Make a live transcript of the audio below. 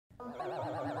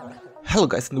Hello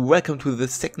guys and welcome to the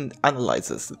second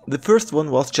analysis. The first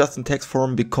one was just in text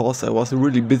form because I was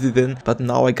really busy then, but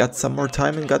now I got some more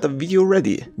time and got a video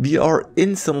ready. We are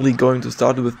instantly going to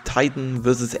start with Titan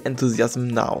versus Enthusiasm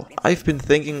now. I've been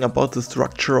thinking about the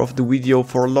structure of the video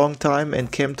for a long time and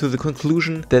came to the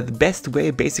conclusion that the best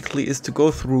way basically is to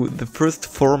go through the first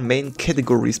 4 main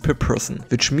categories per person,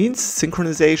 which means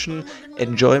synchronization,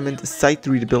 enjoyment, sight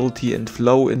readability and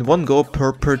flow in one go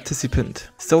per participant.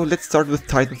 So let's start with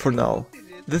Titan for now.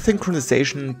 The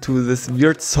synchronization to this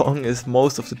weird song is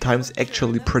most of the times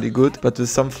actually pretty good, but with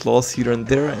some flaws here and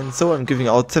there, and so I'm giving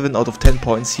out 7 out of 10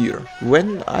 points here.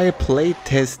 When I play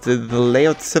tested the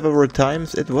layout several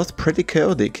times, it was pretty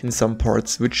chaotic in some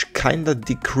parts, which kinda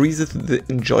decreases the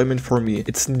enjoyment for me.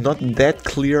 It's not that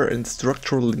clear and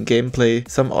structural in gameplay,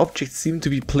 some objects seem to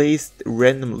be placed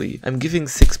randomly. I'm giving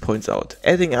 6 points out.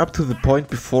 Adding up to the point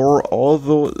before,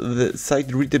 although the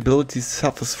sight readability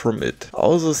suffers from it.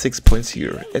 Also 6 points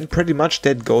here. And pretty much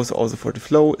that goes also for the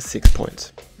flow, 6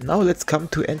 points. Now let's come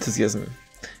to Enthusiasm.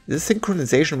 The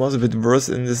synchronization was a bit worse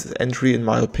in this entry in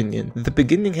my opinion. The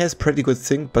beginning has pretty good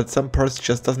sync, but some parts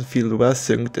just doesn't feel well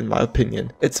synced in my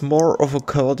opinion. It's more of a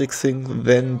chaotic sync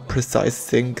than precise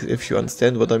sync, if you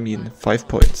understand what I mean. 5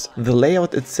 points. The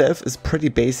layout itself is pretty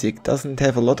basic, doesn't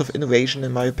have a lot of innovation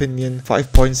in my opinion.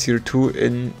 5 points here too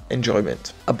in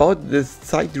enjoyment. About the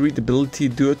sight readability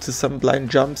due to some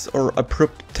blind jumps or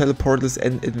abrupt teleportals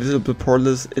and invisible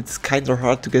portals, it's kinda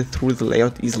hard to get through the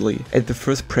layout easily at the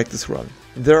first practice run.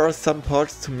 There are some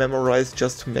parts to memorize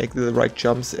just to make the right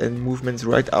jumps and movements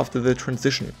right after the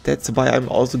transition. That's why I'm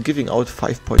also giving out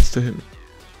 5 points to him.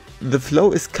 The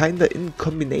flow is kinda in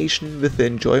combination with the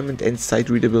enjoyment and sight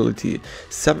readability.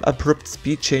 Some abrupt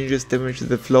speed changes damage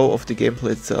the flow of the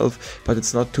gameplay itself, but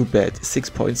it's not too bad, 6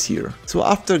 points here. So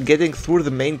after getting through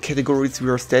the main categories, we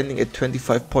are standing at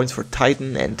 25 points for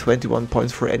Titan and 21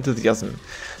 points for Enthusiasm.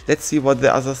 Let's see what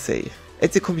the others say.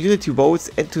 At the community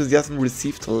votes, Enthusiasm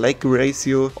received a like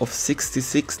ratio of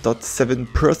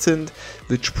 66.7%,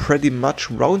 which pretty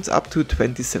much rounds up to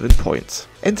 27 points.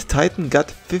 And Titan got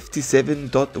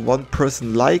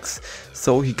 57.1% likes,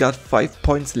 so he got 5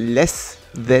 points less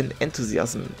than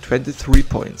Enthusiasm, 23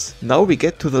 points. Now we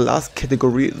get to the last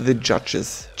category, the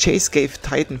judges. Chase gave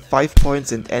Titan 5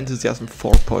 points and Enthusiasm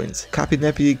 4 points.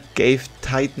 Capinapi gave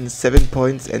Titan 7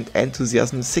 points and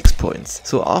Enthusiasm 6 points.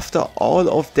 So after all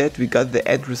of that we got the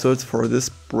end results for this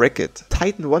bracket.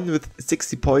 Titan won with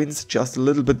 60 points, just a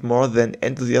little bit more than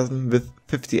Enthusiasm with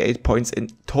 58 points in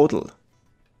total.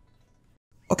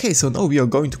 Okay, so now we are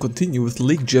going to continue with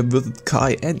League Jab with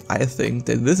Kai, and I think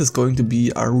that this is going to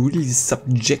be a really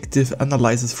subjective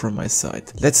analysis from my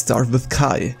side. Let's start with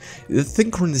Kai. The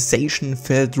synchronization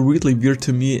felt really weird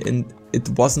to me and it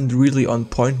wasn't really on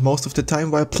point most of the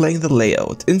time while playing the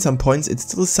layout. In some points it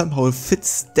still somehow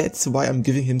fits, that's why I'm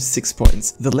giving him 6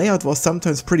 points. The layout was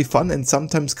sometimes pretty fun and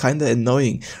sometimes kinda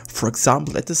annoying. For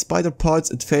example, at the spider parts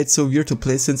it felt so weird to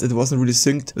play since it wasn't really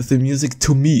synced with the music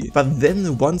to me. But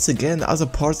then once again other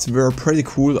parts were pretty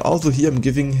cool, also here I'm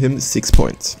giving him 6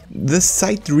 points. The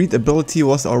sight readability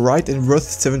was alright and worth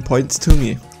 7 points to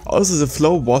me. Also the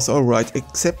flow was alright,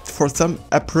 except for some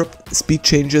abrupt speed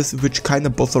changes which kinda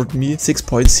bothered me, 6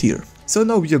 points here. So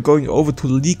now we are going over to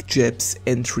League Jab's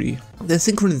entry. The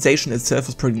synchronization itself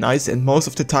was pretty nice and most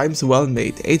of the times well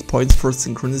made, 8 points for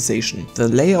synchronization. The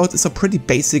layout is a pretty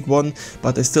basic one,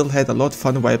 but I still had a lot of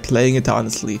fun while playing it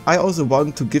honestly. I also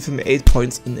want to give him 8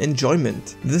 points in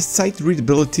enjoyment. The sight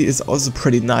readability is also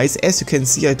pretty nice. As you can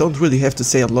see, I don't really have to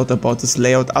say a lot about this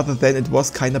layout other than it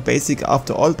was kinda basic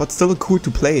after all, but still cool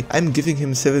to play. I'm giving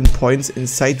him 7 points in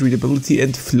sight readability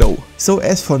and flow. So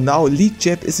as for now, League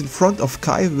Jab is in front of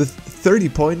Kai with 30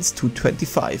 points to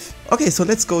 25. Okay, so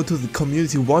let's go to the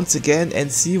community once again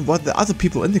and see what the other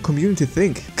people in the community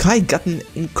think. Kai got an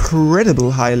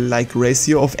incredible high like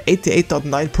ratio of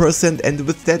 88.9% and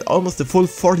with that almost a full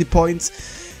 40 points,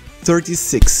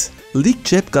 36. League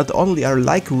Jab got only a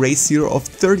like ratio of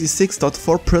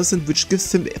 36.4%, which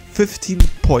gives him 15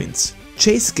 points.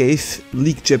 Chase gave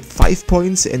League Jab 5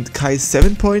 points and Kai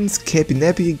 7 points,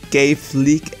 Capinapi gave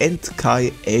League and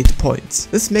Kai 8 points.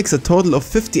 This makes a total of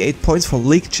 58 points for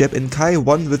League Jab and Kai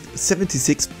won with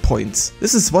 76 points.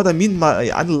 This is what I mean,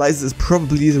 my analysis is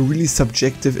probably really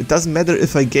subjective. It doesn't matter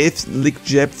if I gave League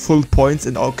Jab full points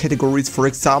in all categories, for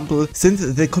example, since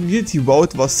the community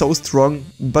vote was so strong,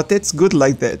 but that's good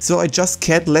like that. So I just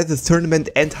can't let the tournament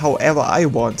end however I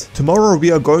want. Tomorrow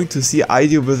we are going to see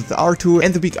IDEO with R2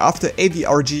 and the week after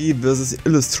AVRG versus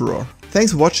Illustrator.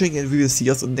 Thanks for watching and we will see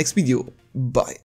us in the next video. Bye.